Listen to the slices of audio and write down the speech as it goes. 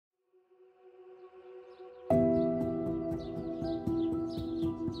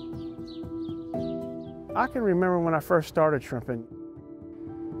I can remember when I first started shrimping,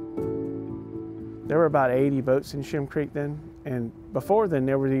 there were about 80 boats in Shim Creek then, and before then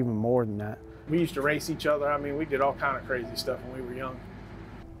there was even more than that. We used to race each other. I mean, we did all kind of crazy stuff when we were young.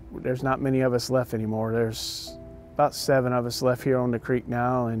 There's not many of us left anymore. There's about 7 of us left here on the creek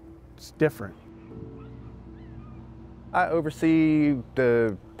now, and it's different. I oversee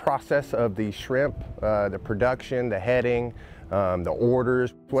the process of the shrimp, the production, the heading, the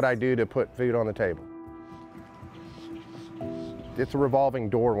orders, what I do to put food on the table. It's a revolving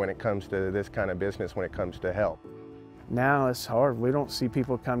door when it comes to this kind of business, when it comes to help. Now it's hard. We don't see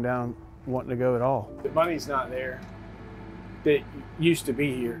people come down wanting to go at all. The money's not there that used to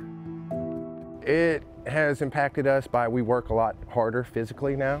be here. It has impacted us by we work a lot harder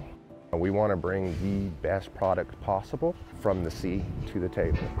physically now. We want to bring the best product possible from the sea to the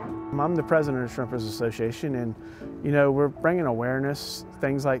table. I'm the president of Shrimpers Association, and you know, we're bringing awareness,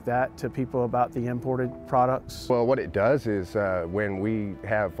 things like that, to people about the imported products. Well, what it does is when we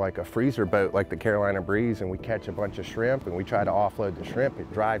have like a freezer boat like the Carolina Breeze and we catch a bunch of shrimp and we try to offload the shrimp,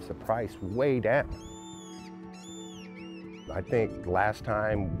 it drives the price way down. I think last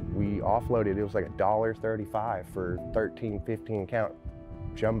time we offloaded, it was like $1.35 for 13, 15 count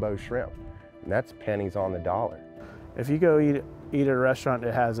jumbo shrimp, and that's pennies on the dollar. If you go eat at a restaurant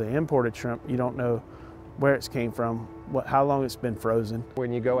that has an imported shrimp, you don't know where it's came from, how long it's been frozen.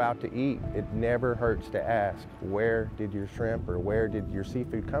 When you go out to eat, it never hurts to ask, where did your shrimp or where did your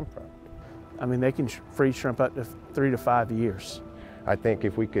seafood come from? I mean, they can freeze shrimp up to 3 to 5 years. I think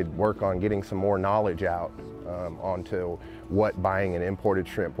if we could work on getting some more knowledge out onto what buying an imported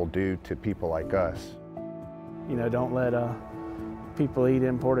shrimp will do to people like us. You know, don't let people eat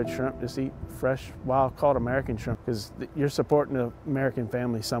imported shrimp. Just eat fresh, wild-caught American shrimp, because you're supporting the American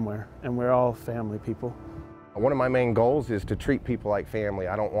family somewhere, and we're all family people. One of my main goals is to treat people like family.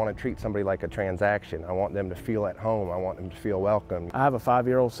 I don't want to treat somebody like a transaction. I want them to feel at home. I want them to feel welcome. I have a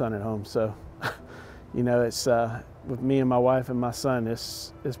 5-year-old son at home, so you know, it's with me and my wife and my son,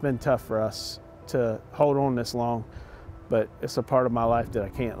 it's been tough for us to hold on this long, but it's a part of my life that I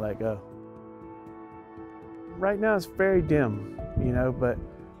can't let go. Right now it's very dim, you know, but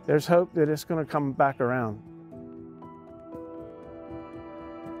there's hope that it's going to come back around.